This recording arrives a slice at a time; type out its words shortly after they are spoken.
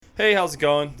Hey, how's it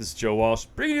going? This is Joe Walsh,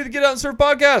 bringing you the Get Out and Surf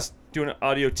podcast. Doing an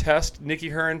audio test. Nikki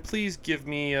Hearn, please give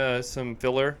me some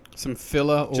filler. Some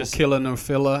filler or Just- killer, no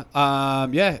filler.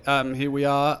 Here we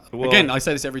are. Well- Again, I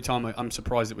say this every time. I'm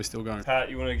surprised that we're still going.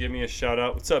 Pat, you want to give me a shout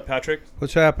out? What's up, Patrick?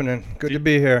 What's happening? Good to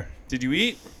be here. Did you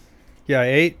eat? Yeah, I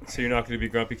ate. So you're not going to be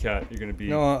Grumpy Cat. You're going to be...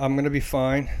 No, I'm going to be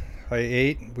fine. I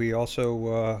ate. We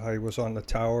also, I was on the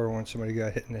tower when somebody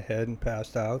got hit in the head and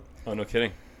passed out. Oh, no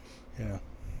kidding. Yeah.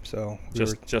 So we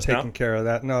Just were taking now? care of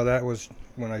that. No, that was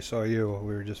when I saw you.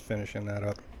 We were just finishing that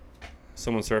up.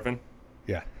 Someone surfing?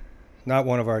 Yeah. Not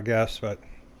one of our guests, but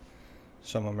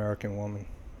some American woman.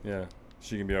 Yeah.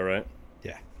 She can be all right?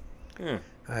 Yeah.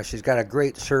 Yeah. She's got a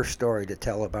great surf story to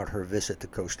tell about her visit to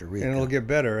Costa Rica. And it'll get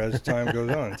better as time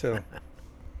goes on, too.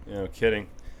 No kidding.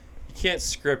 You can't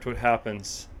script what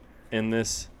happens in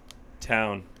this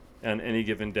town on any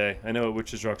given day. I know at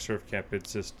Witches Rock Surf Camp,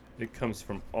 it's just, it comes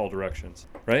from all directions,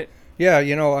 right? Yeah,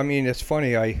 you know, I mean, it's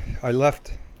funny. I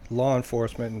left law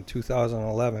enforcement in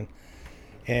 2011,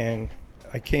 and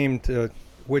I came to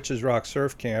Witches Rock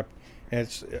Surf Camp, and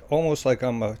it's almost like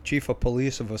I'm a chief of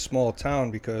police of a small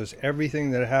town, because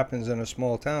everything that happens in a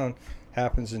small town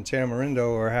happens in Tamarindo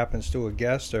or happens to a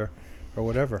guest or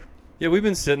whatever. Yeah, we've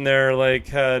been sitting there, like,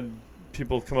 had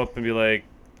people come up and be like,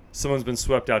 someone's been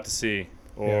swept out to sea,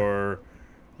 or,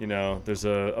 you know, there's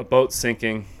a boat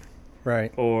sinking,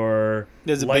 Right. or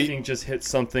There's a lightning just hit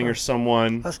something or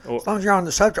someone, As long as you're on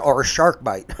the subject, or a shark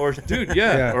bite. or dude,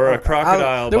 yeah, Yeah. or a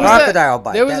crocodile There bite. was Crocodile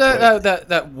bite. There was that's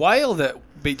that whale that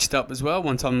beached up as well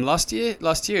one time last year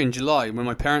in July when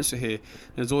my parents were here.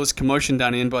 There was all this commotion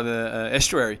down in by the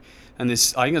estuary, and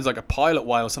this, I think it was like a pilot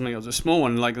whale or something. It was a small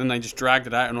one, and like then they just dragged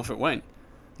it out and off it went.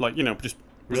 Like, you know, just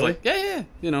was Really? like, yeah,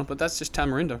 you know. But that's just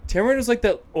Tamarindo. Tamarindo's like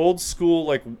that old school,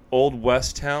 like, old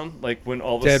west town, like when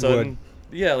all of a Deadwood. sudden...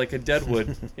 Yeah, like a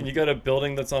Deadwood. And you got a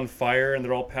building that's on fire and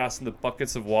they're all passing the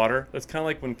buckets of water. That's kind of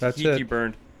like when That's Kahiki it.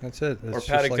 burned. That's it. It's Or just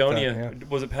like that, Patagonia. yeah.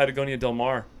 Was it Patagonia Del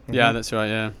Mar? Yeah, that's right.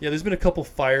 Yeah. Yeah, there's been a couple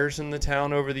fires in the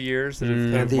town over the years that have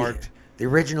kind of the, marked... the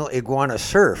original iguana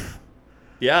surf.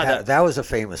 Yeah, That was a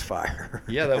famous fire.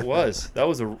 yeah, that was. That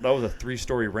was a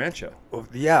 3-story rancho.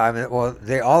 Yeah, I mean, well,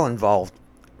 they all involved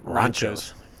Ranchos.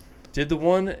 ranchos. Did the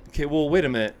one... Okay, well, wait a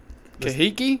minute.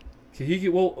 Kahiki.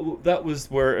 Kahiki, well, that was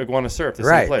where Iguana surfed, the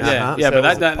Right, same place. Yeah, Uh-huh. yeah, So but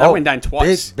was that Oh, went down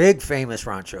twice. Big famous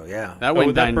rancho, yeah. That Oh,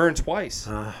 went that down. burned twice.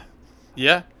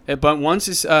 Yeah, it burnt once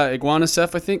is iguana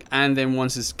surf, I think, and then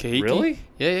once is Kahiki. Really?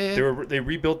 Yeah. They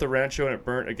rebuilt the rancho and it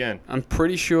burnt again. I'm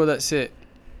pretty sure that's it.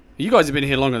 You guys have been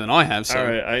here longer than I have, so All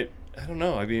right, I don't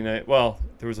know. I mean, there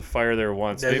was a fire there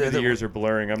once. Maybe the years are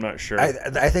blurring. I'm not sure. I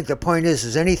think the point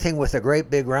is anything with a great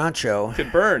big rancho.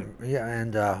 Could burn. Yeah,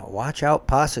 and watch out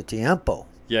Paso Tiempo.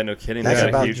 Yeah, no kidding. That's They got a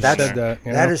about- huge that's- one Said there. that,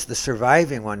 you That know? is the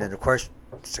surviving one, and of course,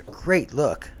 it's a great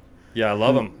look. Yeah, I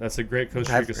love them. That's a great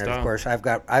Costa Rica And style. of course, I've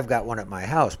got one at my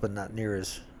house, but not near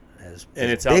as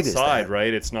And it's big as outside, that.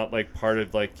 right? It's not like part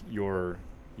of like your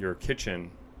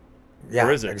kitchen. Yeah,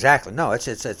 Or is it? exactly. No, it's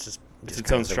just its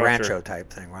kind own of the structure. rancho type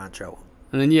thing. Rancho.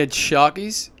 and then you had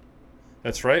Sharkies.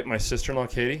 That's right. My sister-in-law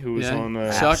Katie, who was Yeah. on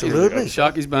Absolutely.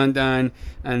 Sharkies burned down,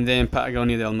 and then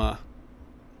Patagonia Del Mar.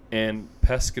 and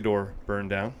Pescador burned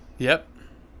down. Yep.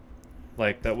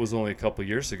 Like that was only a couple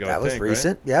years ago. That I was think,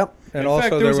 recent. Yep. And In also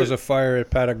fact, there was a fire at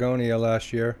Patagonia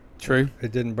last year. True.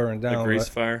 It didn't burn Right? down. The grease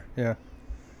but- fire. yeah.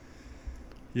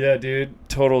 Yeah, dude.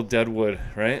 Total Deadwood,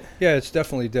 right? Yeah, it's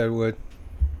definitely Deadwood.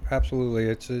 Absolutely.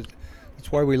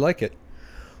 It's why we like it.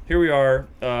 Here we are.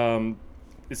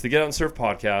 It's the Get Out and Surf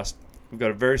podcast. We've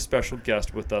got a very special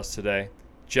guest with us today,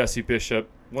 Jesse Bishop,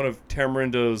 one of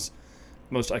Tamarindo's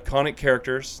most iconic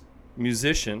characters,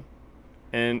 musician,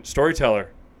 and storyteller.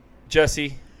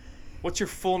 Jesse, what's your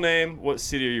full name? What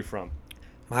city are you from?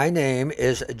 My name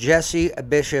is Jesse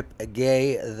Bishop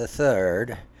Gay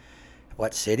III.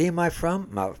 What city am I from?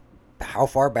 How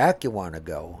far back you want to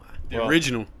go? The Well,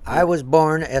 original. I was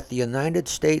born at the United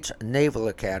States Naval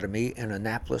Academy in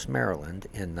Annapolis, Maryland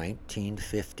in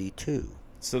 1952.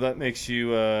 So that makes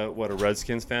you, a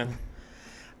Redskins fan?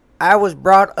 I was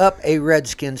brought up a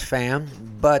Redskins fan,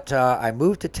 but I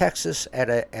moved to Texas at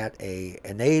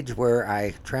an age where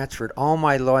I transferred all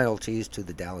my loyalties to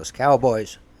the Dallas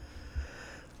Cowboys,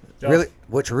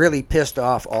 which really pissed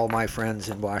off all my friends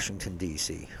in Washington,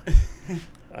 D.C.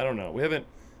 I don't know. We haven't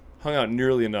hung out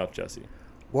nearly enough, Jesse.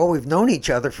 Well, we've known each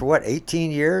other for,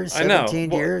 18 years, I know. 17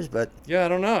 Well- years, but Yeah, I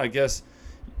don't know. I guess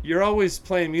you're always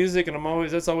playing music,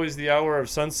 and that's always the hour of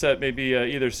sunset, maybe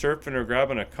either surfing or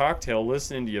grabbing a cocktail,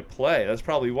 listening to you play. That's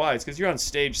probably why. It's because you're on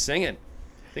stage singing.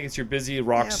 I think it's your busy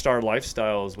rock star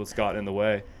lifestyle is what's gotten in the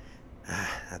way.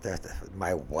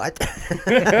 my what?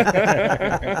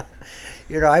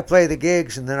 I play the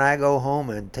gigs and then I go home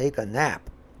and take a nap.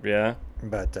 Yeah.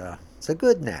 But it's a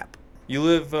good nap. You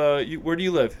live, where do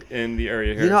you live in the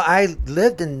area here? I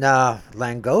lived in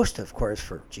Langosta, of course,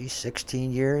 for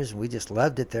 16 years, and we just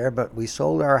loved it there. But we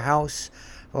sold our house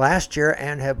last year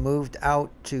and have moved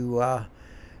out to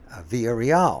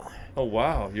Villarreal. Oh,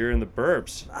 wow. You're in the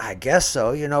burbs. I guess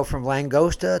so. From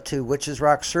Langosta to Witches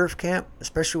Rock Surf Camp,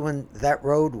 especially when that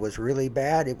road was really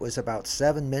bad, it was about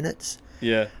 7 minutes.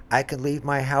 Yeah. I could leave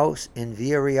my house in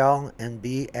Villarreal and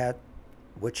be at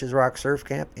Witches Rock Surf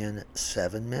Camp in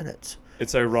 7 minutes.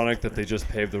 It's ironic that they just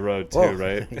paved the road too, Whoa.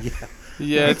 right? Yeah.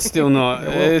 Yeah, it's still not.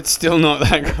 It's still not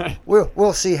that great.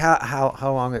 We'll see how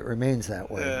long it remains that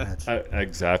way. Yeah.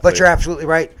 Exactly. But you're absolutely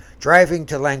right. Driving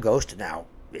to Langosta now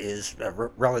is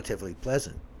relatively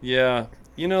pleasant. Yeah.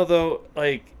 Though,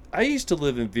 like, I used to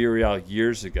live in Villarreal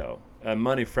years ago at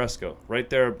Monte Fresco, right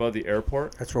there above the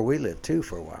airport. That's where we lived too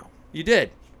for a while. You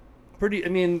did.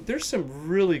 There's some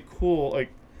really cool, like,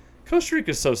 Costa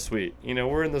Rica's so sweet.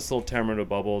 We're in this little Tamarindo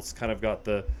bubble. It's kind of got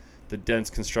the dense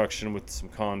construction with some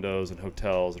condos and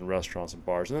hotels and restaurants and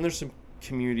bars. And then there's some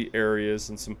community areas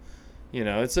and some,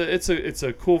 it's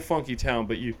a cool, funky town.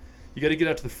 But you got to get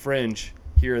out to the fringe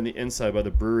here on the inside by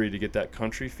the brewery to get that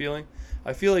country feeling.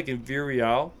 I feel like in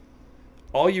Villarreal,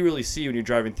 all you really see when you're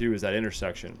driving through is that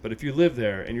intersection. But if you live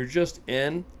there and you're just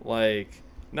in, like,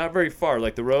 not very far,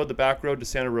 like the back road to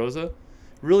Santa Rosa,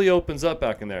 really opens up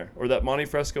back in there. Or that Monte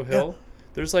Fresco Hill. Yeah.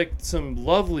 There's, like, some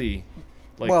lovely...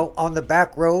 Well, on the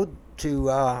back road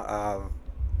to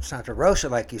Santa Rosa,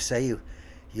 like you say,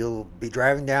 you'll be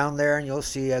driving down there and you'll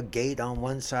see a gate on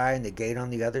one side and the gate on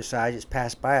the other side. Just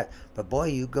pass by it. But, boy,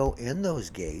 you go in those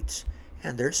gates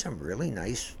and there's some really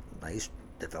nice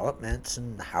developments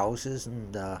and houses.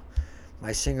 And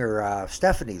my singer,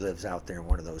 Stephanie, lives out there in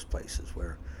one of those places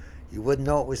where you wouldn't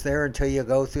know it was there until you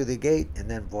go through the gate, and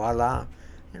then voila,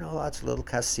 lots of little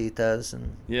casitas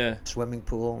and swimming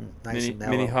pool and nice and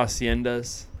mellow. Mini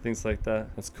haciendas, things like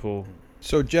that. That's cool.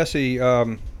 So, Jesse,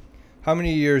 how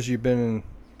many years you been in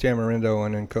Tamarindo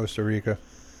and in Costa Rica?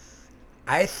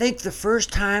 I think the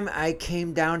first time I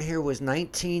came down here was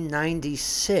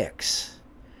 1996.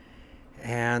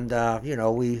 And,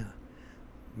 we're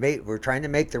trying to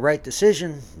make the right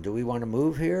decision. Do we want to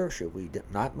move here? Should we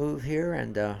not move here?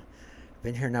 And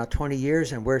been here now 20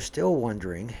 years, and we're still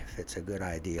wondering if it's a good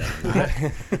idea or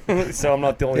not. So I'm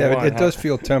not the only one. Yeah, it does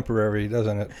feel temporary,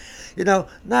 doesn't it?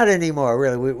 Not anymore,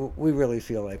 really. We really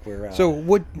feel like we're... So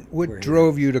what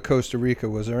drove here. you to Costa Rica?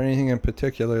 Was there anything in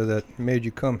particular that made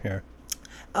you come here?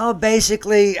 Oh,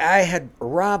 basically, I had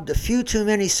robbed a few too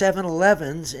many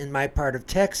 7-Elevens in my part of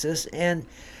Texas, and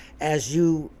as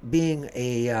you, being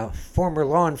a former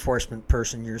law enforcement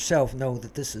person yourself, know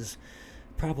that this is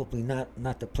probably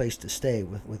not the place to stay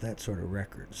with that sort of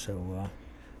record. So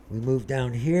we moved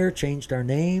down here, changed our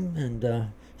name, and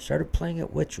started playing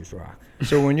at Witches Rock.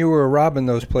 So when you were robbing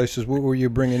those places, what were you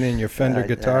bringing in, your Fender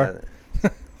guitar?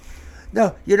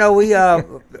 No, we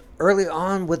early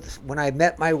on when I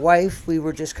met my wife, we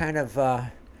were just kind of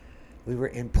we were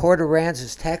in Port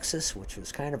Aransas, Texas, which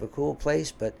was kind of a cool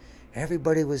place, but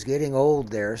everybody was getting old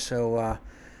there, so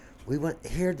we went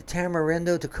here to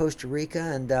Tamarindo, to Costa Rica,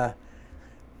 and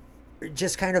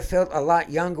just kind of felt a lot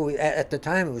younger. At the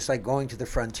time, it was like going to the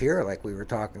frontier, like we were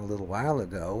talking a little while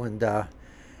ago, and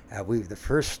the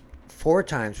first 4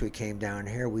 times we came down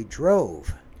here, we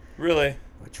drove. Really?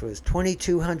 Which was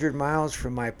 2,200 miles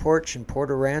from my porch in Port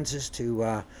Aransas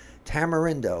to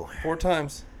Tamarindo. 4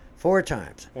 times. 4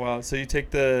 times. Wow. So you take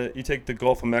the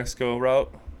Gulf of Mexico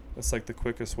route. That's like the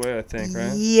quickest way, I think,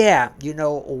 right? Yeah.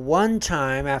 One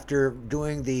time after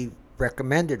doing the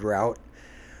recommended route,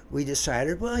 we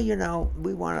decided, well,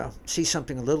 we want to see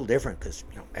something a little different because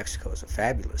Mexico is a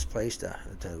fabulous place to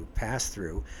pass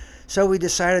through. So we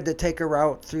decided to take a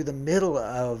route through the middle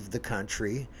of the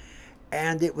country.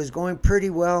 And it was going pretty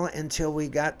well until we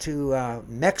got to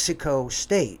Mexico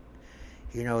State.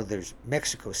 There's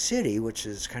Mexico City, which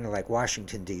is kind of like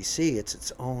Washington, D.C. It's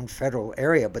its own federal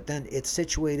area, but then it's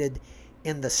situated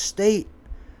in the state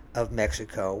of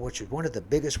Mexico, which is one of the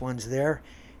biggest ones there.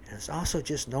 And it's also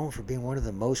just known for being one of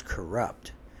the most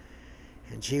corrupt.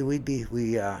 And gee, we're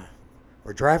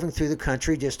driving through the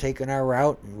country, just taking our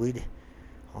route, and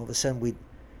all of a sudden we'd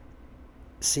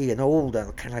see an old,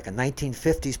 kind of like a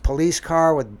 1950s police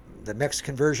car with the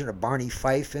Mexican version of Barney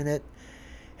Fife in it.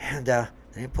 And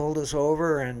they pulled us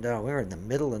over, and we were in the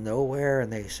middle of nowhere,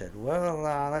 and they said, well,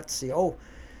 let's see. Oh,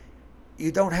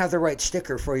 you don't have the right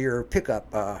sticker for your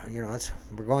pickup.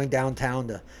 We're going downtown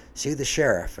to see the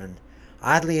sheriff. And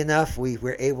oddly enough, we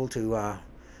were able to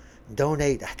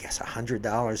donate, I guess,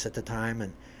 $100 at the time,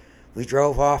 and we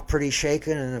drove off pretty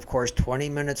shaken, and of course 20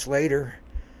 minutes later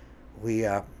we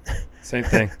Same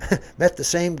thing. met the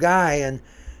same guy, and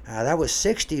that was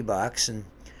 $60. And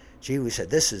gee, we said,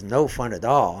 this is no fun at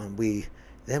all. And we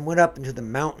then went up into the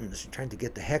mountains trying to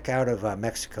get the heck out of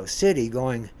Mexico City,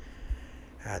 going,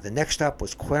 the next stop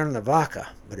was Cuernavaca,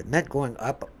 but it meant going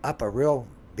up a real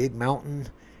big mountain.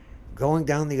 Going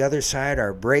down the other side,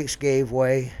 our brakes gave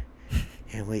way,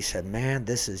 and we said, man,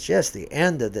 this is just the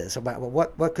end of this.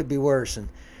 What could be worse? And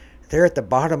there at the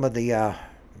bottom of the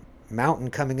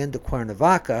mountain coming into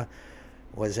Cuernavaca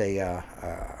was a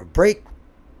brake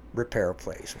repair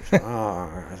place.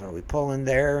 So we pull in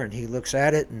there, and he looks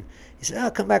at it, and he said, I'll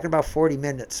come back in about 40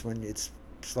 minutes when it's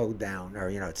slowed down, or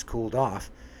it's cooled off.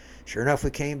 Sure enough,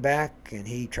 we came back, and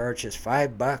he charged us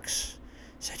 $5.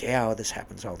 Said, yeah, well, this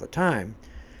happens all the time.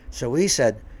 So we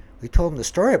told him the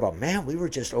story about, man, we were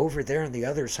just over there on the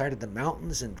other side of the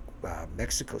mountains in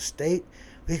Mexico State.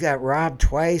 We got robbed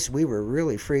twice. We were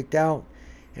really freaked out.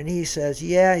 And he says,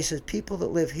 yeah, people that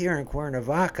live here in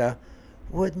Cuernavaca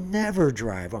would never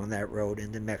drive on that road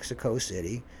into Mexico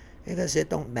City, because it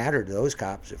don't matter to those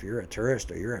cops if you're a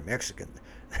tourist or you're a Mexican.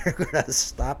 They're going to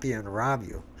stop you and rob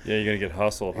you. Yeah, you're going to get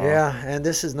hustled, huh? Yeah, and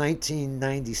this is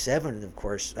 1997, and of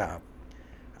course,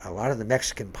 a lot of the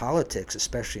Mexican politics,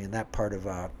 especially in that part of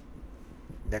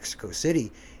Mexico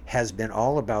City, has been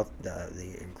all about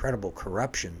the incredible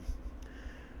corruption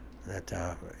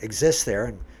that exists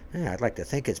there. And I'd like to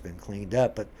think it's been cleaned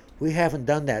up, but we haven't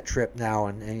done that trip now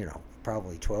in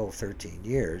probably 12, 13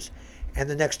 years. And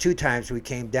the next two times we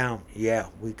came down,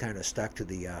 we kind of stuck to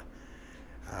the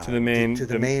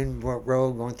main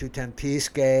road, going through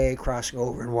Tempisque, crossing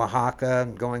over in Oaxaca,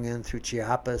 and going in through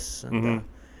Chiapas. And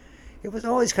it was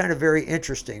always kind of very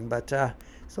interesting, but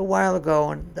it's a while ago,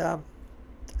 and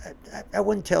I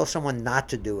wouldn't tell someone not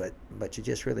to do it, but you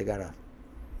just really got to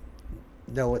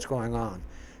know what's going on.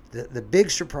 The big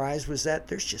surprise was that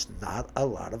there's just not a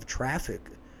lot of traffic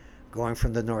going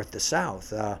from the north to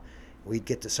south. We'd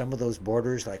get to some of those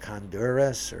borders like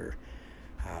Honduras or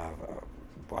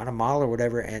Guatemala or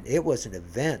whatever, and it was an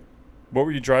event. What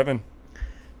were you driving?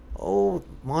 Oh,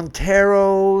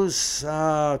 Monteros,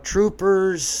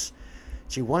 Troopers.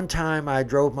 Gee, one time I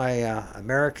drove my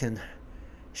American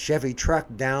Chevy truck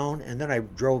down, and then I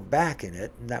drove back in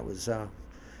it, and that was,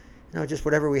 just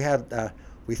whatever we had.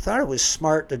 We thought it was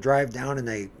smart to drive down in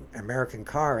a American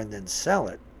car and then sell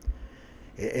it.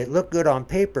 It looked good on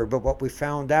paper, but what we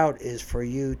found out is for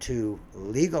you to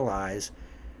legalize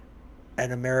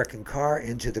an American car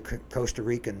into the Costa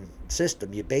Rican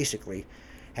system, you basically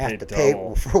have to pay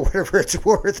for whatever it's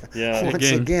worth. Yeah,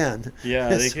 once again. Yeah,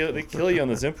 they kill you on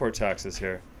those import taxes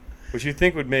here, which you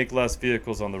think would make less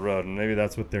vehicles on the road, and maybe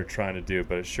that's what they're trying to do,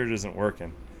 but it sure isn't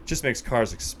working. It just makes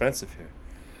cars expensive here.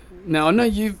 Now, I know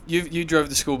you drove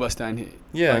the school bus down here.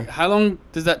 Yeah. Like, how long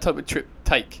does that type of trip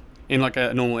take in like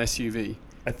a normal SUV?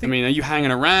 I mean, are you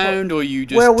hanging around, or are you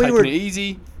just taking it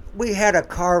easy? We had a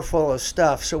car full of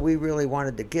stuff, so we really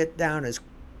wanted to get down as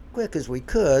quick as we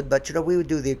could, but we would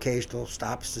do the occasional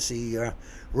stops to see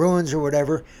ruins or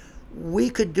whatever. We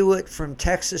could do it from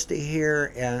Texas to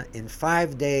here in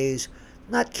 5 days,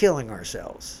 not killing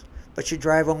ourselves. But you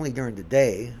drive only during the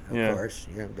day, of course.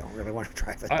 You don't really want to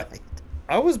drive at night.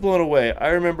 I was blown away. I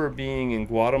remember being in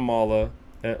Guatemala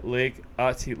at Lake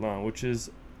Atitlan, which is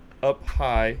up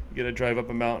high. You got to drive up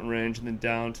a mountain range and then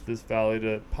down to this valley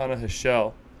to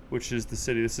Panajachel, which is the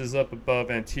city. This is up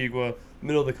above Antigua,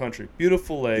 middle of the country.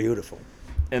 Beautiful lake. Beautiful.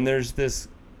 And there's this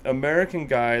American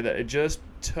guy that had just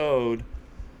towed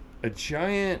a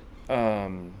giant,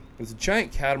 it was a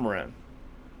giant catamaran,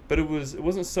 but it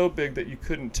wasn't so big that you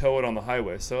couldn't tow it on the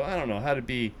highway. So I don't know, had to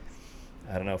be,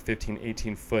 15,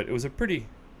 18 foot. It was a pretty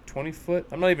 20 foot.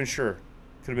 I'm not even sure.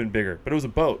 Could have been bigger, but it was a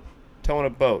boat, towing a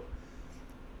boat.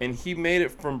 And he made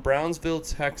it from Brownsville,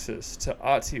 Texas to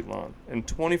Atitlan in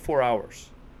 24 hours.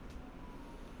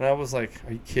 And I was like,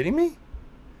 are you kidding me?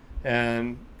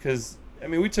 And because,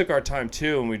 we took our time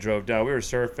too when we drove down. We were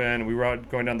surfing, and we were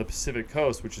out going down the Pacific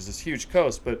coast, which is this huge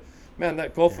coast. But, man,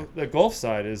 the Gulf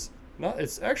side is not,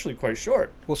 it's actually quite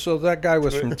short. Well, so that guy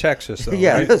was from Texas, though,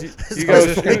 yeah, right? you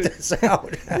guys straight this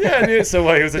out. Yeah, so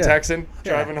what, he was a Texan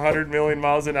driving 100 million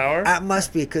miles an hour? It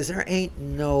must be, because there ain't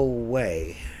no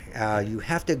way. You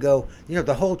have to go,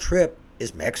 the whole trip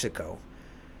is Mexico.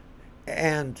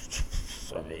 And,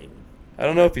 I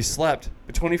don't know if he slept.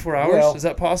 But 24 hours? Is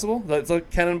that possible? That's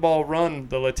like Cannonball Run,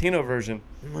 the Latino version.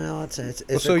 Well, it's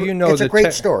a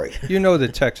great story. You know the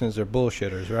Texans are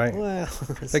bullshitters, right? Well,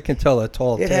 they can tell a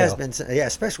tall tale. It has been,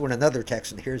 especially when another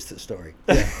Texan hears the story.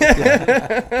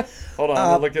 Hold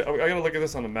on, I gotta look at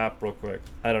this on the map real quick.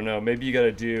 I don't know. Maybe you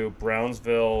gotta do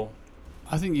Brownsville,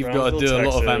 I think you've got to Brownsville, do a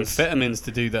lot of Texas. amphetamines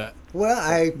to do that.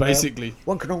 Well, Basically.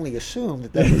 one can only assume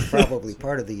that was probably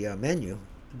part of the menu.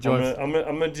 I'm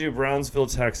gonna do Brownsville,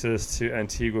 Texas to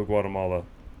Antigua, Guatemala.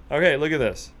 Okay, look at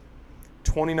this.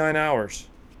 29 hours.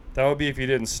 That would be if you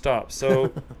didn't stop.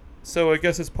 So, so I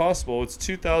guess it's possible. It's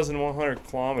 2,100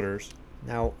 kilometers.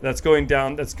 Now, That's going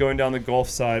down the Gulf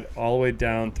side all the way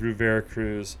down through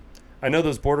Veracruz. I know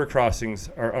those border crossings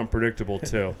are unpredictable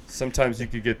too. Sometimes you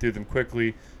could get through them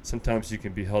quickly. Sometimes you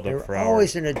can be held up they're for hours.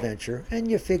 always an adventure, and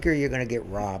you figure you're going to get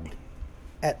robbed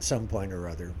at some point or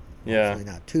other. Yeah.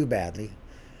 Hopefully not too badly.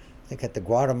 I think at the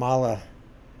Guatemala,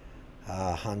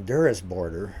 Honduras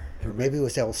border, or maybe it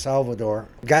was El Salvador.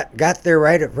 Got there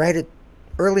right at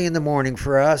early in the morning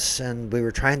for us, and we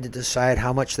were trying to decide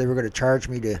how much they were going to charge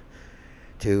me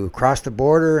to cross the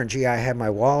border. And gee, I had my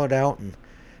wallet out, and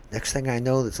next thing I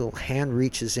know, this little hand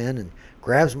reaches in and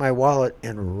grabs my wallet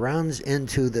and runs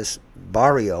into this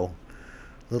barrio,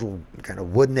 little kind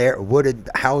of wooded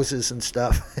houses and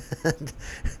stuff.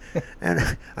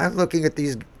 and I'm looking at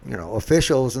these,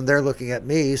 officials, and they're looking at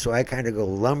me, so I kind of go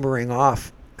lumbering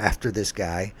off after this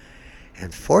guy.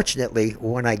 And fortunately,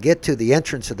 when I get to the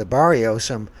entrance of the barrio,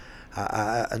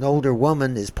 an older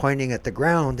woman is pointing at the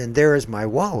ground, and there is my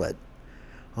wallet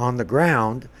on the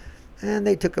ground. And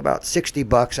they took about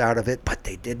 $60 out of it, but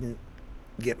they didn't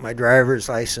get my driver's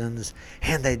license,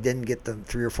 and they didn't get the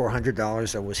 $300 or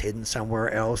 $400 that was hidden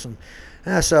somewhere else.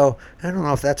 And so I don't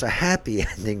know if that's a happy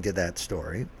ending to that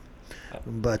story.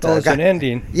 But Well, it's an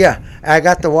ending. yeah, I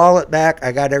got the wallet back.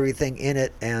 I got everything in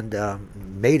it, and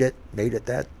made it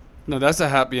that. No, that's a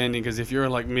happy ending because if you're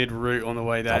like mid-route on the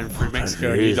way down through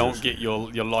Mexico and you don't get your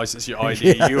license, your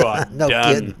ID, you are No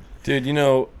done. kidding.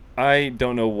 Dude, I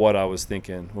don't know what I was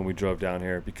thinking when we drove down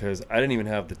here because I didn't even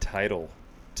have the title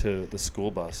to the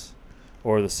school bus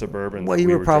or the Suburban. Well, that you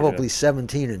we were driving probably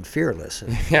 17 and fearless.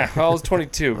 in. Yeah, I was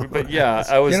 22, but yeah,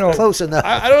 I was. Close enough.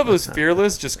 I don't know if it was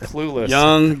fearless, just clueless.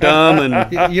 Young, dumb, and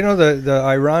The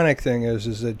ironic thing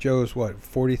is that Joe's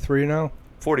 43 now?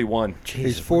 41.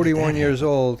 He's 41 years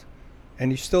old, and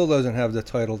he still doesn't have the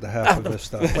title to half of his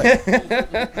stuff.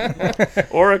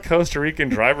 Or a Costa Rican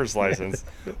driver's license.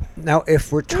 Now,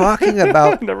 if we're talking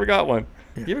about... Never got one.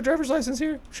 You have a driver's license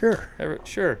here? Sure.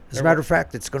 Sure. As a matter of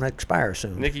fact, it's going to expire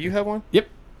soon. Nikki, you have one? Yeah,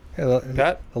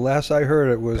 Pat? the last I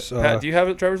heard it was... Pat, do you have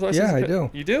a driver's license? yeah, I do.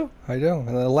 You do? I do. And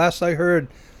the last I heard,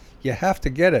 you have to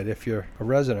get it if you're a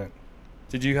resident.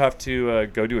 Did you have to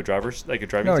go do a driving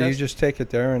No, test? you just take it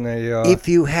there and they... If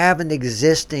you have an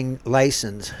existing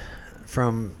license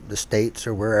from the States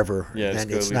or wherever, Yeah, just then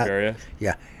go it's leave not... area.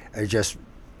 Yeah, it's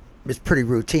pretty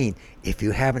routine. If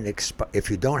you if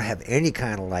you don't have any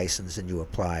kind of license and you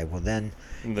apply, well then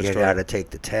That's you right. got to take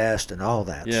the test and all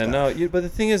that Yeah, stuff. no, but the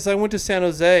thing is, I went to San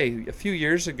Jose a few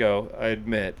years ago, I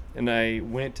admit, and I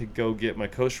went to go get my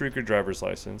Costa Rica driver's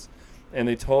license, and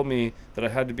they told me that I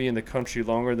had to be in the country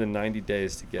longer than 90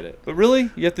 days to get it. But really?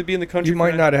 You have to be in the country You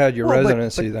might for not have had your Well, but-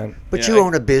 residency then. But Yeah, you I-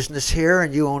 own a business here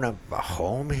and you own a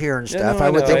home here and Yeah, stuff. no, I I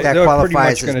would know. think that They're pretty much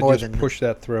qualifies as going more to just than... push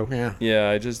that through. Yeah.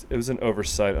 Yeah, it was an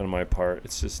oversight on my part.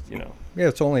 It's just, Yeah,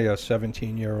 it's only a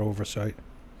 17-year oversight.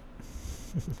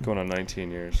 going on 19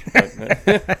 years.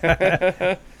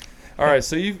 But- all right,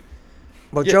 so you...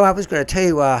 Well, Yeah. Joe, I was going to tell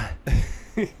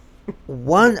you,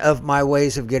 one of my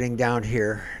ways of getting down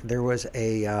here, there was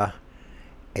a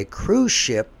cruise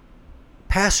ship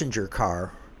passenger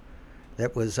car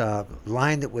that was a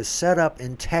line that was set up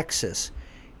in Texas,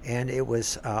 and it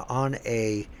was on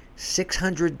a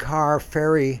 600-car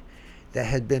ferry that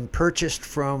had been purchased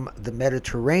from the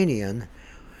Mediterranean.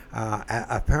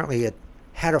 Apparently, it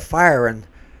had a fire, and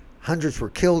hundreds were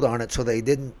killed on it, so they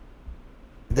didn't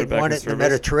it back want in it in the service?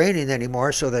 Mediterranean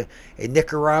anymore. So a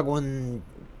Nicaraguan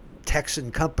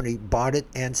Texan company bought it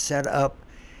and set up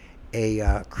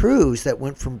a cruise that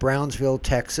went from Brownsville,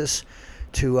 Texas,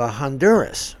 to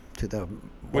Honduras, to the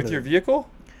With your vehicle?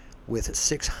 with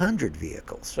 600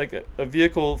 vehicles. Like a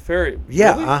vehicle ferry?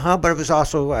 Yeah, Really? but it was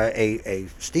also a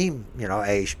steam,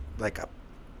 like a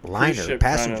liner, ship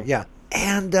passenger. kind of. Yeah,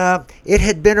 and it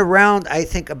had been around, I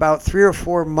think, about 3 or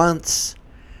 4 months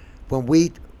when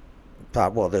we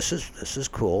thought, well, this is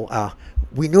cool.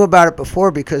 We knew about it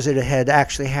before because it had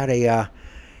actually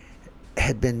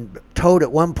had been towed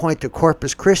at one point to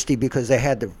Corpus Christi because they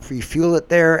had to refuel it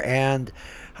there and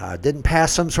didn't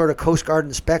pass some sort of Coast Guard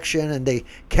inspection, and they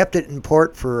kept it in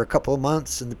port for a couple of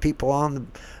months, and the people on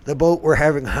the boat were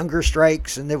having hunger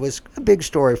strikes, and it was a big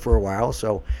story for a while.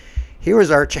 So here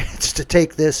was our chance to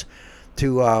take this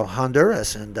to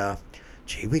Honduras, and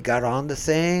we got on the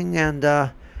thing, and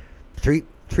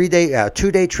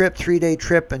 2-day trip, 3-day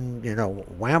trip, and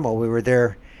whammo, we were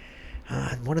there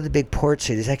one of the big port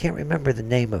cities. I can't remember the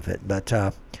name of it, but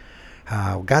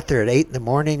got there at 8 in the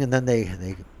morning, and then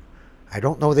they I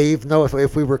don't know they even know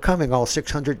if we were coming, all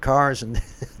 600 cars and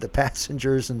the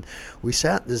passengers, and we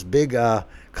sat in this big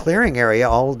clearing area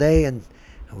all day, and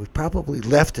we probably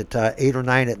left at 8 or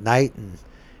 9 at night and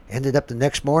ended up the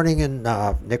next morning in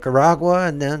Nicaragua,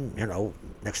 and then,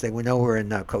 next thing we know, we're in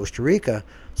Costa Rica.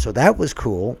 So that was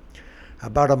cool.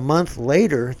 About a month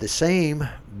later, the same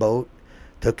boat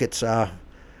took its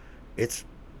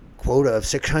quota of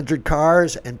 600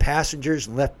 cars and passengers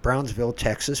and left Brownsville,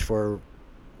 Texas for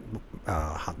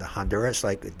Honduras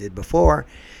like it did before.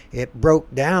 It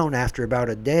broke down after about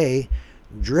a day,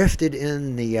 drifted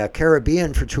in the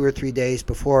Caribbean for 2 or 3 days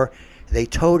before they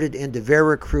towed it into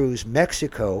Veracruz,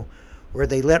 Mexico, where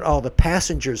they let all the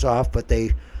passengers off, but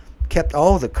they kept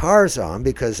all the cars on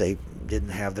because they didn't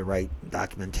have the right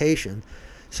documentation.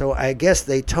 So I guess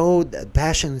they towed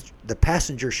the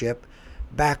passenger ship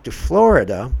back to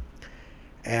Florida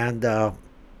and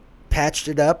patched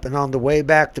it up, and on the way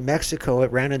back to Mexico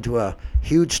it ran into a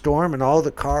huge storm, and all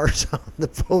the cars on the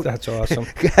boat That's awesome.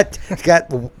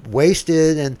 got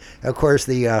wasted, and of course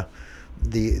the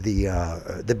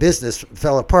business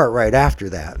fell apart right after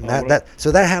that. And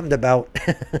so that happened about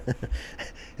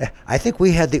I think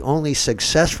we had the only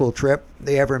successful trip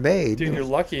they ever made. Dude, you're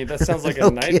lucky. That sounds like No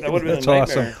a night. That would have been a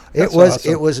That's nightmare.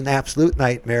 awesome. It was an absolute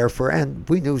nightmare and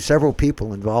we knew several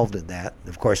people involved in that.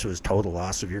 Of course, it was total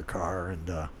loss of your car,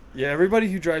 and Yeah,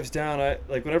 everybody who drives down,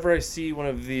 whenever I see one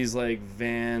of these like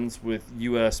vans with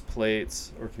U.S.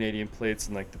 plates or Canadian plates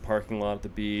in like the parking lot at the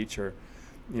beach, or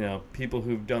people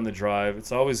who've done the drive,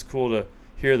 it's always cool to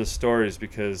hear the stories,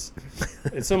 because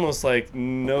it's almost like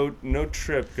no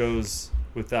trip goes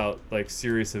without like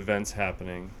serious events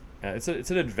happening. It's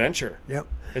an adventure. Yep.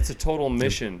 It's a total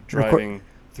mission driving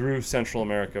through Central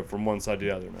America from one side to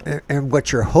the other, man. And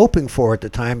what you're hoping for at the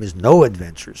time is no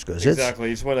adventures, because Exactly.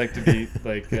 You just want to be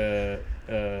like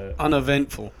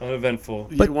Uneventful. uneventful.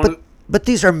 But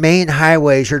these are main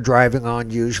highways you're driving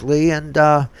on usually, and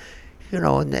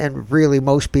and really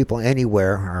most people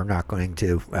anywhere are not going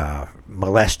to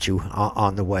molest you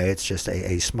on the way. It's just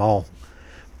a small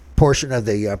portion of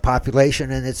the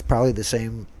population, and it's probably the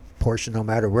same portion no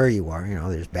matter where you are.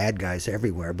 There's bad guys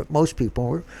everywhere, but most people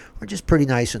were just pretty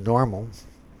nice and normal.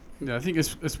 Yeah, I think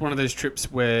it's one of those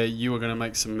trips where you are going to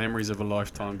make some memories of a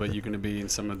lifetime, but you're going to be in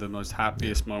some of the most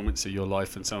happiest moments of your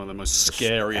life and some of the most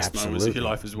scariest moments of your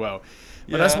life as well.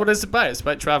 But that's what it's about. It's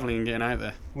about traveling and getting out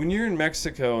there. When you're in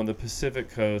Mexico on the Pacific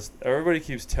coast, everybody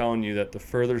keeps telling you that the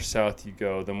further south you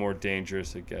go, the more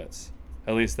dangerous it gets.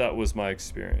 At least that was my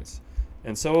experience.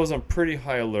 And so I was on pretty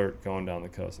high alert going down the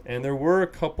coast. And there were a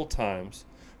couple times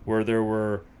where there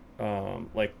were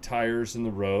like tires in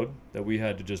the road that we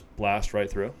had to just blast right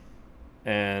through.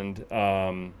 And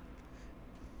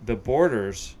the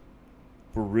borders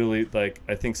were really, like,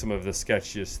 I think some of the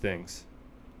sketchiest things.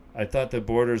 I thought the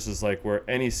borders is like where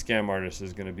any scam artist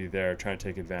is going to be there trying to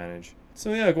take advantage.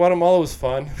 So yeah, Guatemala was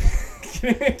fun.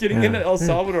 Getting into El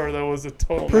Salvador, though, was a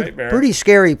total nightmare. Pretty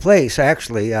scary place,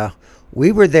 actually.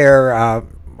 We were there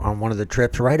on one of the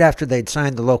trips right after they'd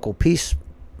signed the local peace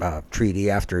treaty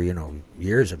after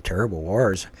years of terrible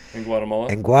wars In Guatemala?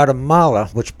 in Guatemala,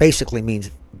 which basically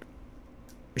means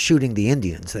shooting the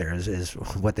Indians. There is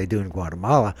what they do in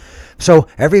Guatemala. So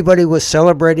everybody was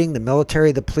celebrating, the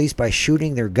military, the police, by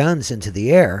shooting their guns into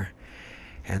the air.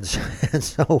 And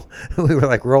so we were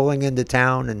like rolling into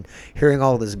town and hearing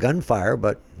all this gunfire,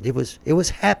 but it was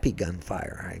happy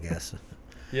gunfire, I guess.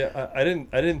 Yeah, I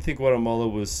didn't think Guatemala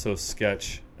was so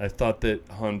sketch. I thought that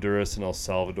Honduras and El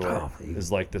Salvador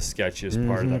is like the sketchiest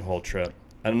part of that whole trip.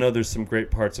 I don't know, there's some great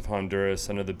parts of Honduras.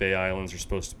 I know the Bay Islands are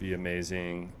supposed to be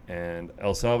amazing, and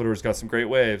El Salvador's got some great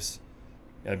waves.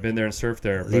 I've been there and surfed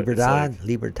there. Libertad.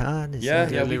 We Libertad.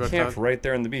 camped right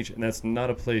there on the beach, and that's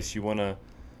not a place you want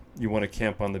to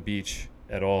camp on the beach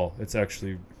at all. It's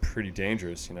actually pretty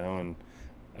dangerous, and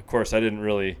of course I didn't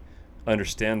really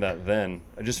understand that then.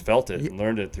 I just felt it and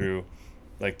learned it through,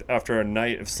 like, after a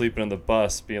night of sleeping on the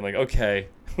bus, being like, okay,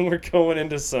 we're going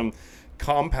into some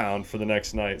compound for the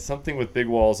next night, something with big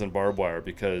walls and barbed wire,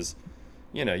 because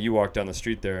you walk down the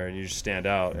street there and you just stand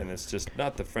out, and it's just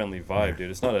not the friendly vibe, dude.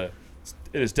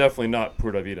 It is definitely not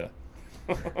Pura Vida.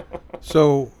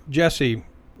 So, Jesse,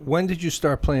 when did you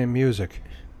start playing music?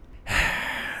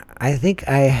 I think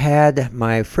I had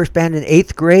my first band in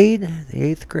 8th grade.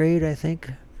 The 8th grade, I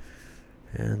think.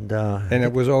 And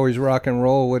it was always rock and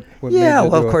roll. What yeah, made you well,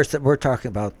 do of it? course, we're talking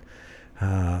about.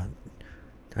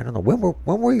 I don't know, when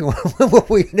were you when were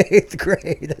we in 8th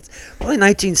grade? That's probably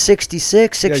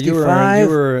 1966, 65.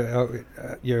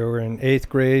 You were in 8th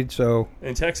grade, so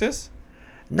In Texas?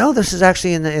 No, this is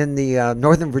actually in the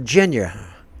Northern Virginia,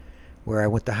 where I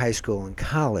went to high school and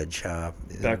college.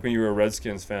 Back when you were a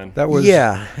Redskins fan. That was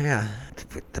yeah.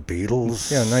 With the Beatles,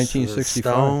 Yeah, the 1965.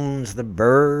 Stones, the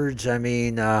Byrds. I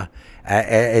mean,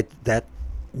 that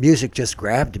music just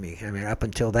grabbed me. I mean, up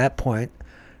until that point,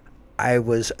 I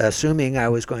was assuming I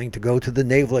was going to go to the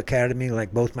Naval Academy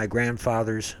like both my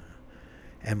grandfathers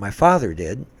and my father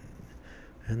did.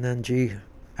 And then, gee,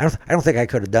 I don't think I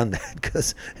could have done that,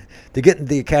 because to get into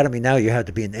the academy now you have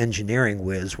to be an engineering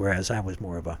whiz, whereas I was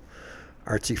more of a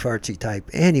artsy-fartsy type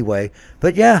anyway.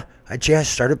 But yeah, I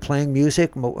just started playing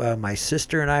music. My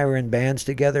sister and I were in bands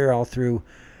together all through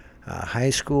high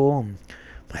school.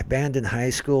 My band in high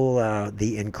school,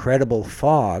 The Incredible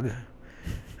Fog,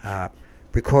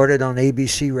 recorded on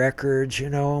ABC Records,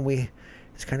 and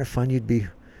it's kind of fun.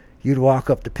 You'd walk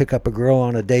up to pick up a girl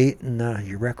on a date, and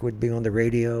your record would be on the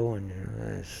radio, and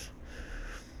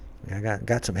I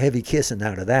got some heavy kissing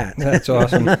out of that. That's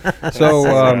awesome. So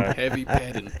Heavy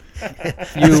petting.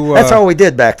 That's all we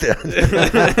did back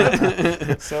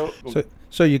then.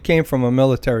 So you came from a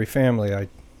military family,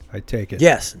 I take it.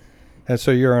 Yes. And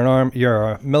so you're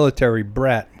a military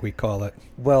brat, we call it.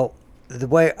 Well, the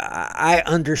way I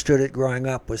understood it growing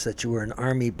up was that you were an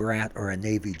Army brat or a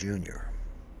Navy junior.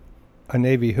 A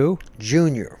Navy who?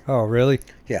 Junior. Oh, really?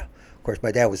 Yeah. Of course,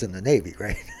 my dad was in the Navy,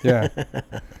 right? Yeah.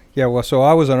 Yeah, well, so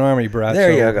I was an Army brat.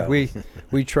 There so you go.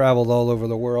 We traveled all over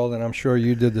the world, and I'm sure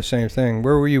you did the same thing.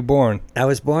 Where were you born? I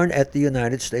was born at the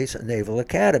United States Naval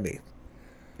Academy,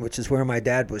 which is where my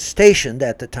dad was stationed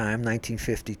at the time,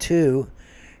 1952.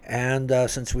 And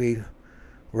since we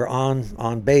were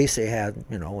on base, they had,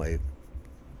 a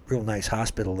real nice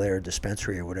hospital there,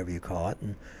 dispensary or whatever you call it.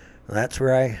 And that's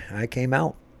where I came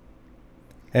out.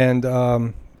 And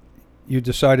you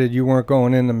decided you weren't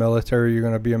going in the military, you're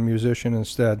going to be a musician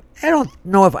instead. I don't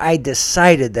know if I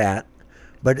decided that,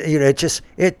 but it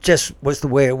just was the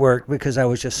way it worked, because I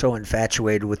was just so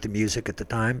infatuated with the music at the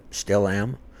time, still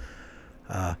am.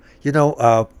 Our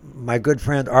good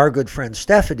friend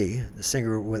Stephanie, the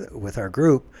singer with our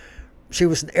group, she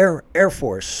was in Air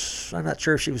Force. I'm not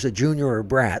sure if she was a junior or a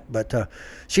brat, but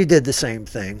she did the same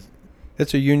thing.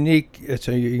 It's a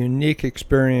unique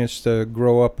experience to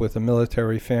grow up with a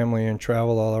military family and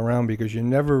travel all around, because you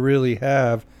never really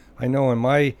have, I know in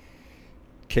my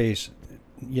case,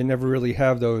 you never really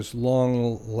have those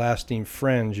long-lasting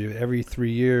friends. Every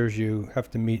 3 years you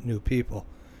have to meet new people,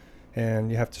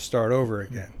 and you have to start over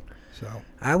again. So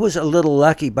I was a little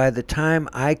lucky. By the time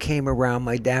I came around,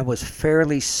 my dad was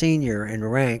fairly senior in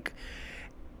rank,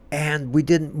 and we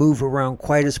didn't move around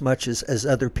quite as much as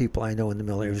other people I know in the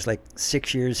military. It was like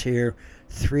 6 years here,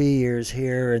 3 years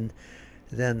here, and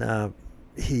then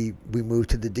we moved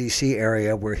to the D.C.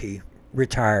 area where he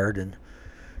retired and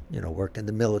worked in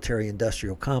the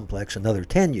military-industrial complex another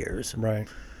 10 years. right.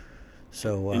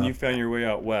 So and you found your way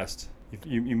out west.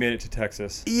 You made it to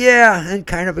Texas. yeah, and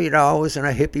kind of I was in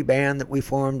a hippie band that we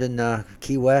formed in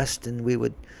Key West, and we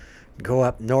would go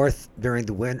up north during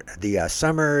the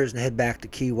summers and head back to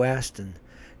Key West and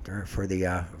for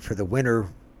the winter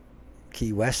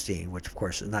Key West scene, which of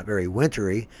course is not very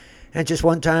wintry. And just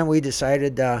one time we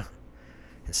decided,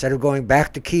 instead of going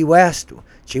back to Key West,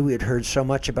 we had heard so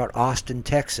much about Austin,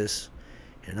 Texas,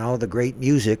 and all the great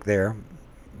music there.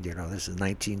 This is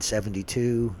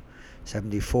 1972,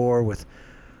 74 with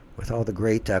all the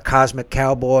great Cosmic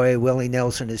Cowboy, Willie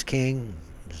Nelson is king,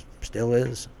 still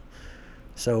is.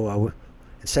 So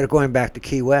instead of going back to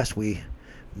Key West, we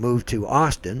moved to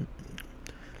Austin,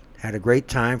 had a great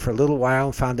time for a little while,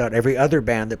 and found out every other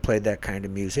band that played that kind of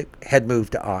music had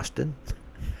moved to Austin.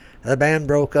 The band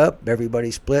broke up, everybody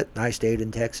split, and I stayed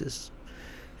in Texas.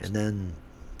 And then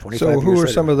 25 years So who are later,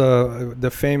 some of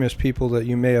the famous people that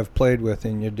you may have played with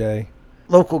in your day?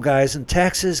 local guys in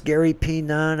Texas, Gary P.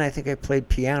 Nunn, I think I played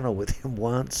piano with him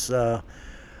once.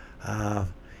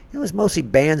 It was mostly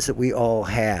bands that we all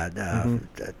had.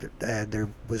 There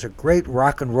was a great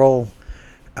rock and roll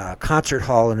concert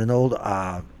hall in an old,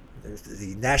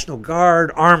 the National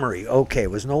Guard Armory. Okay,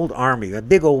 it was an old army, a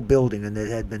big old building, and it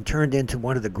had been turned into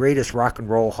one of the greatest rock and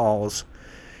roll halls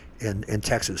in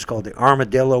Texas, called the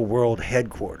Armadillo World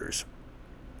Headquarters.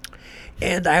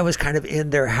 And I was kind of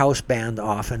in their house band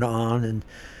off and on, and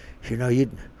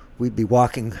we'd be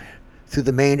walking through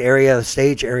the main area, the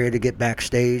stage area, to get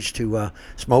backstage to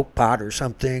smoke pot or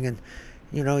something, and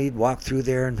you'd walk through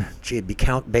there, and it'd be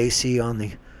Count Basie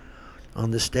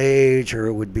on the stage, or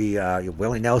it would be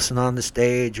Willie Nelson on the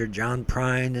stage, or John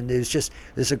Prine, and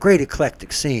there's a great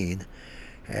eclectic scene.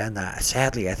 And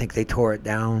sadly, I think they tore it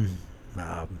down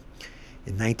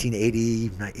in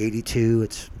 1980, 82.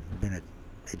 It's been a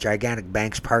gigantic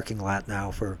Banks parking lot now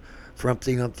for for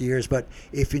umpty years. But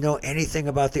if you know anything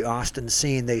about the Austin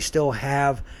scene, they still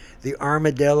have the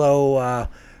Armadillo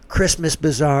Christmas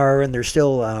Bazaar, and there's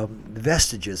still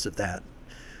vestiges of that.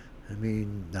 I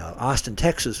mean, Austin,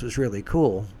 Texas was really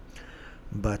cool.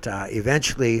 But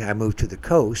eventually I moved to the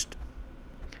coast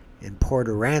in Port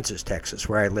Aransas, Texas,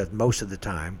 where I lived most of the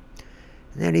time.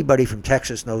 And anybody from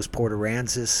Texas knows Port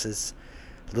Aransas is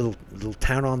a little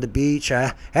town on the beach.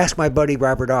 Ask my buddy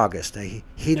Robert August.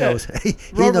 He knows he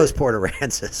knows Port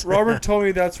Aransas. Robert told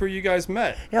me that's where you guys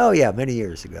met. Oh yeah, many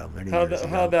years ago. How'd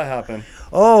that happen?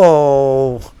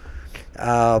 Oh,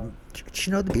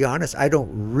 to be honest, I don't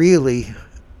really.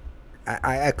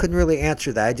 I couldn't really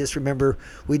answer that. I just remember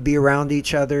we'd be around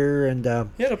each other, and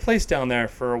he had a place down there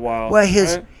for a while. Well,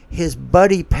 right? his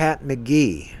buddy Pat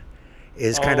McGee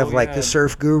is kind of like the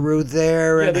surf guru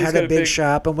there, and had a big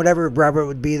shop, and whenever Robert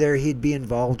would be there, he'd be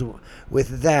involved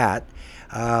with that.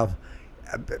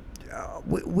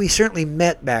 We certainly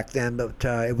met back then, but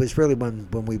it was really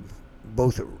when we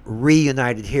both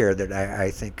reunited here that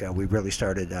I think we really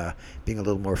started being a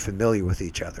little more familiar with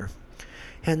each other.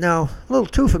 And now a little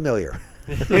too familiar.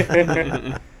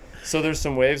 So there's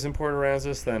some waves in Port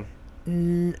Aransas then?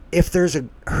 If there's a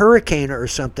hurricane or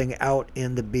something out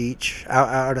in the beach,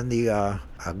 out in the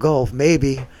Gulf,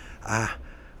 maybe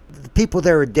the people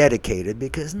there are dedicated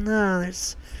because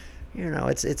it's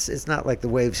not like the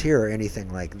waves here or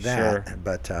anything like that. Sure.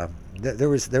 But there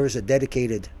was a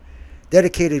dedicated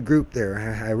group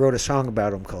there. I wrote a song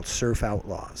about them called Surf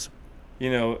Outlaws.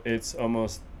 It's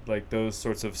almost like those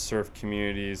sorts of surf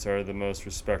communities are the most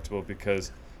respectable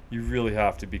because you really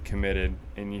have to be committed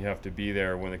and you have to be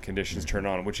there when the conditions turn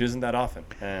on, which isn't that often.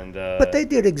 And but they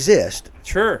did exist.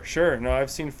 Sure. No, I've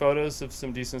seen photos of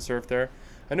some decent surf there.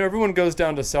 I know everyone goes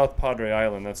down to South Padre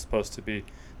Island. That's supposed to be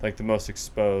like the most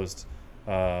exposed.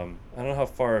 I don't know how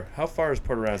far is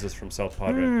Port Aransas from South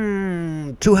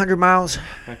Padre? 200 miles.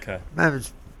 Okay.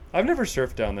 I've never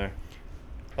surfed down there.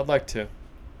 I'd like to.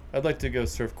 I'd like to go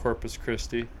surf Corpus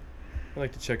Christi. I'd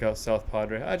like to check out South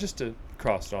Padre. Just to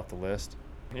cross it off the list.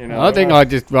 I think I'd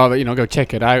just rather go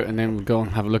check it out and then we'll go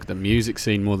and have a look at the music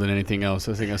scene more than anything else.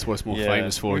 I think that's what's more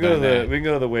famous for. We can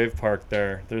go to the wave park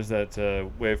there. There's that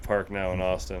wave park now in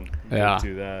Austin.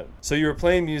 Do that. So you were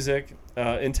playing music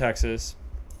in Texas.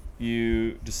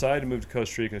 You decided to move to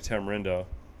Costa Rica, Tamarindo.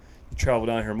 You traveled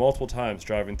down here multiple times,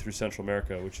 driving through Central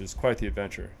America, which is quite the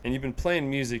adventure. And you've been playing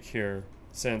music here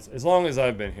since as long as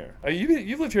I've been here.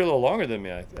 You've lived here a little longer than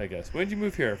me, I guess. When did you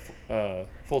move here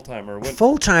full time? Or when?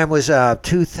 Full time was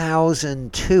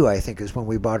 2002, I think, is when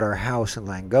we bought our house in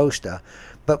Langosta.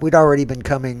 But we'd already been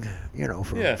coming,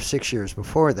 for 6 years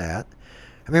before that.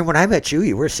 I mean, when I met you,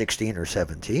 you were 16 or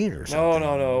 17 or something.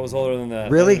 No, I was older than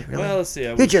that. Really? Well, let's see.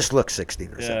 You just look 16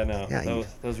 or 17. Yeah,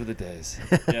 those were the days.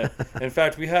 Yeah. In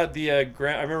fact, we had I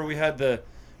remember we had the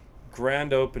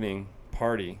grand opening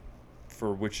party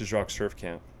for Witches Rock Surf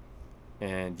Camp,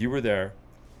 and you were there,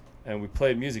 and we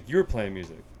played music. You were playing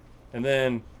music, and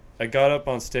then I got up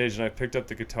on stage and I picked up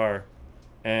the guitar,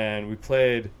 and we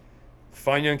played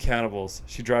Fine Young Cannibals.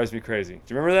 She Drives Me Crazy.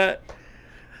 Do you remember that?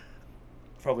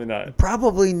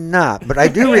 Probably not. But I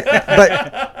do.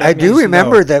 I do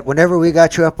remember that whenever we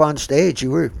got you up on stage,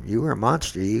 you were a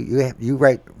monster. You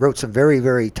wrote some very,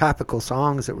 very topical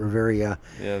songs that were very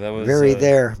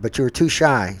there. But you were too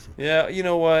shy. Yeah, you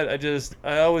know what?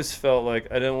 I always felt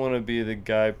like I didn't want to be the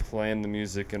guy playing the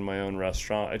music in my own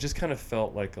restaurant. I just kind of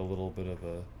felt like a little bit of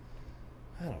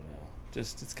I don't know.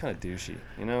 Just it's kind of douchey,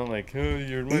 like, oh,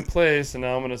 you're in my place and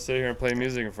now I'm gonna sit here and play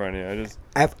music in front of you.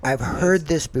 I've heard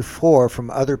this before from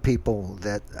other people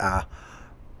that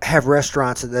have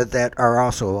restaurants that are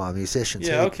also musicians.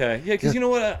 Yeah, okay, yeah, because you know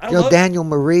what, I love Daniel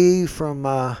Marie from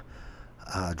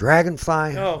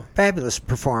Dragonfly, fabulous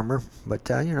performer,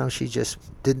 but she just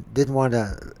didn't want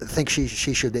to think she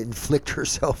should inflict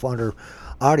herself on her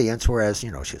audience, whereas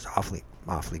she's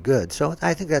awfully good. So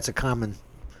I think that's a common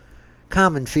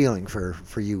feeling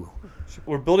for you.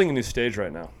 We're building a new stage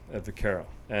right now at Vaquero,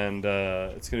 and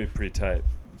it's going to be pretty tight.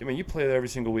 I mean, you play there every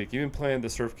single week. You've been playing the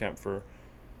surf camp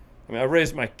I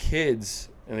raised my kids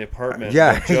in the apartment.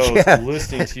 Joe's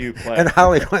listening to you play. And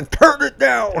Holly went, turn it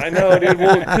down. I know, dude.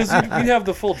 Well, because we have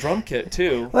the full drum kit,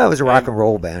 too. Well, it was a rock and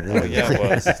roll band. Yeah, it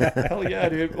was. Hell yeah,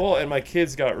 dude. Well, and my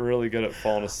kids got really good at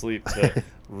falling asleep to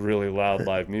really loud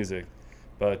live music.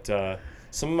 But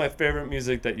some of my favorite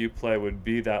music that you play would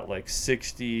be that like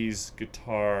 60s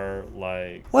guitar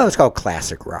Well, it's called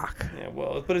classic rock. Yeah,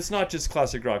 well, but it's not just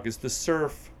classic rock. It's the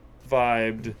surf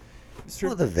vibed.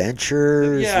 The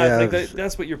Ventures. Yeah, I think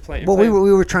that's what you're playing. We